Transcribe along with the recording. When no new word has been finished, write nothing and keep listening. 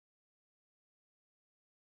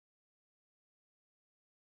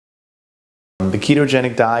The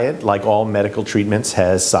ketogenic diet, like all medical treatments,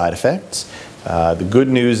 has side effects. The good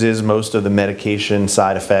news is most of the medication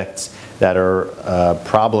side effects that are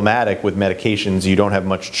problematic with medications, you don't have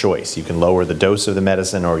much choice. You can lower the dose of the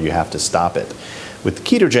medicine or you have to stop it. With the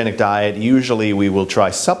ketogenic diet, usually we will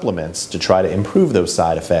try supplements to try to improve those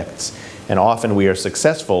side effects, and often we are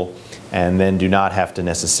successful and then do not have to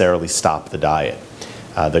necessarily stop the diet.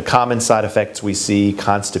 The common side effects we see: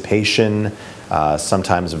 constipation,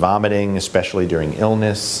 sometimes vomiting, especially during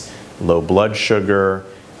illness, low blood sugar.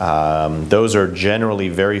 Those are generally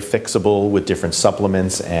very fixable with different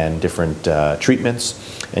supplements and different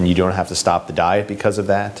treatments, and you don't have to stop the diet because of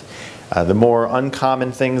that. The more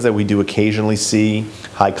uncommon things that we do occasionally see: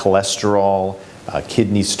 high cholesterol,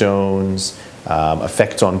 kidney stones,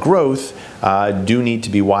 effects on growth, do need to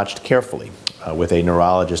be watched carefully with a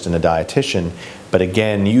neurologist and a dietitian. But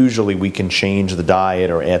again, usually we can change the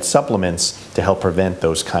diet or add supplements to help prevent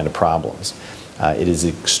those kind of problems. It is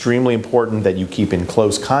extremely important that you keep in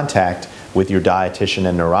close contact with your dietitian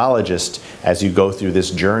and neurologist as you go through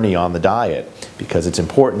this journey on the diet, because it's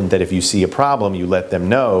important that if you see a problem, you let them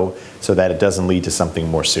know so that it doesn't lead to something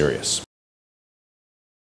more serious.